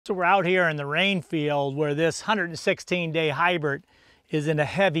So we're out here in the rain field where this 116-day hybrid is in a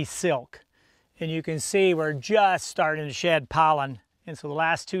heavy silk. And you can see we're just starting to shed pollen. And so the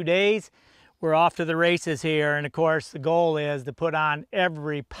last 2 days, we're off to the races here. And of course, the goal is to put on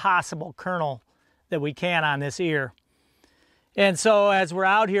every possible kernel that we can on this ear. And so as we're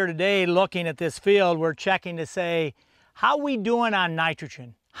out here today looking at this field, we're checking to say, how are we doing on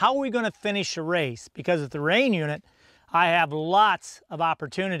nitrogen? How are we going to finish the race? Because with the rain unit, I have lots of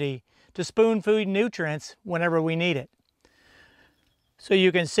opportunity to spoon feed nutrients whenever we need it. So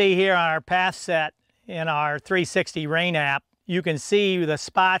you can see here on our path set in our 360 rain app, you can see the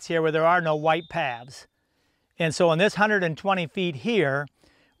spots here where there are no white paths. And so in this 120 feet here,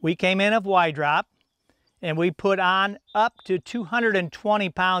 we came in of Y drop and we put on up to 220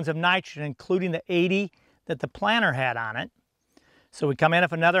 pounds of nitrogen, including the 80 that the planter had on it. So we come in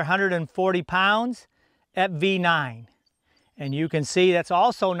with another 140 pounds at V9. And you can see that's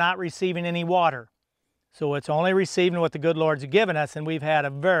also not receiving any water. So it's only receiving what the good Lord's given us, and we've had a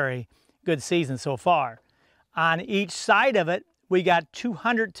very good season so far. On each side of it, we got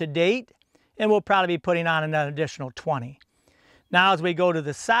 200 to date, and we'll probably be putting on an additional 20. Now as we go to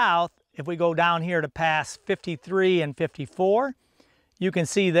the south, if we go down here to pass 53 and 54, you can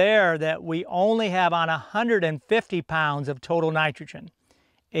see there that we only have on 150 pounds of total nitrogen,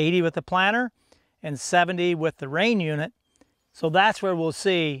 80 with the planter and 70 with the rain unit. So that's where we'll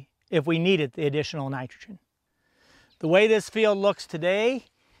see if we needed the additional nitrogen. The way this field looks today,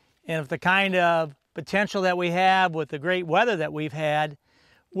 and with the kind of potential that we have with the great weather that we've had,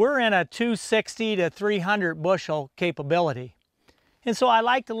 we're in a 260 to 300 bushel capability. And so I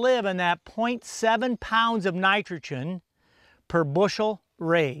like to live in that 0.7 pounds of nitrogen per bushel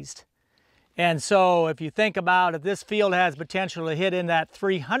raised. And so if you think about if this field has potential to hit in that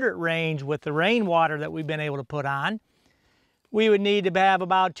 300 range with the rainwater that we've been able to put on, we would need to have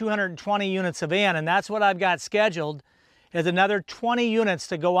about 220 units of N, and that's what I've got scheduled, is another 20 units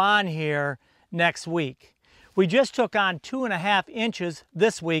to go on here next week. We just took on 2.5 inches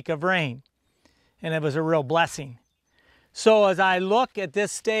this week of rain, and it was a real blessing. So as I look at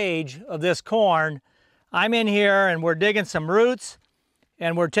this stage of this corn, I'm in here and we're digging some roots,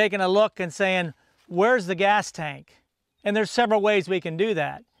 and we're taking a look and saying, where's the gas tank? And there's several ways we can do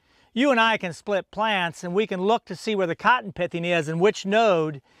that. You and I can split plants and we can look to see where the cotton pithing is and which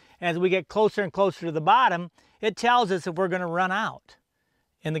node. As we get closer and closer to the bottom, it tells us if we're going to run out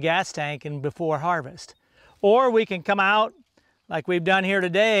in the gas tank and before harvest. Or we can come out like we've done here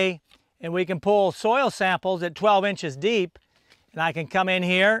today and we can pull soil samples at 12 inches deep, and I can come in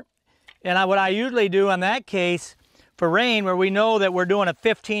here and what I usually do in that case for rain, where we know that we're doing a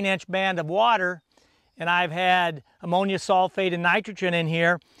 15-inch band of water and I've had ammonia sulfate and nitrogen in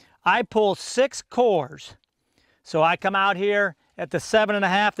here, I pull 6 cores. So I come out here at the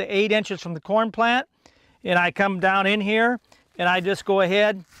 7.5 to 8 inches from the corn plant, and I come down in here and I just go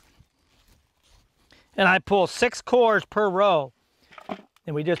ahead and I pull 6 cores per row.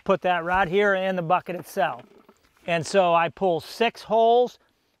 And we just put that right here in the bucket itself. And so I pull 6 holes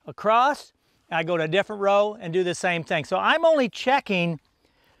across, and I go to a different row and do the same thing. So I'm only checking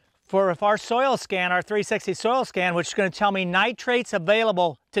for if our SOILSCAN, our 360 SOILSCAN, which is going to tell me nitrates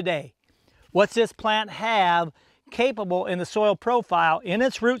available today. What's this plant have capable in the soil profile in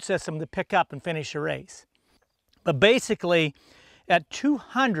its root system to pick up and finish the race? But basically at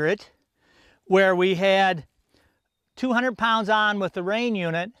 200, where we had 200 pounds on with the rain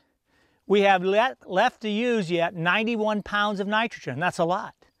unit, we have left to use yet 91 pounds of nitrogen. That's a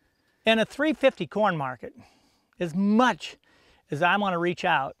lot. In a 350 corn market, as much as I'm going to reach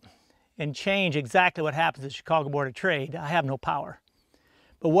out and change exactly what happens at Chicago Board of Trade, I have no power.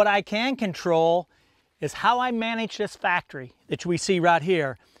 But what I can control is how I manage this factory that we see right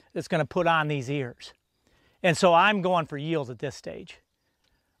here that's going to put on these ears. And so I'm going for yield at this stage.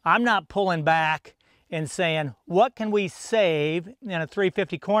 I'm not pulling back and saying, what can we save in a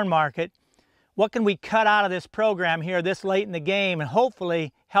 350 corn market? What can we cut out of this program here this late in the game and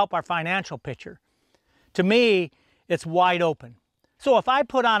hopefully help our financial picture? To me, it's wide open. So if I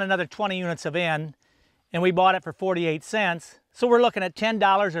put on another 20 units of N and we bought it for 48 cents, so we're looking at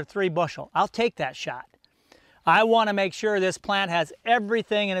 $10 or 3 bushel. I'll take that shot. I want to make sure this plant has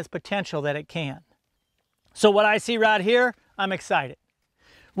everything in its potential that it can. So what I see right here, I'm excited.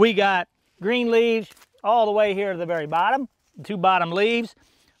 We got green leaves all the way here to the very bottom. The 2 bottom leaves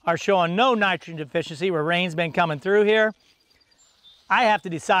are showing no nitrogen deficiency where rain's been coming through here. I have to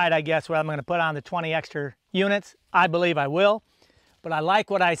decide, I guess, whether I'm going to put on the 20 extra units. I believe I will. But I like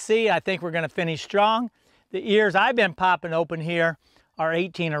what I see. I think we're going to finish strong. The ears I've been popping open here are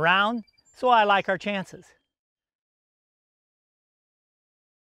 18 around, so I like our chances.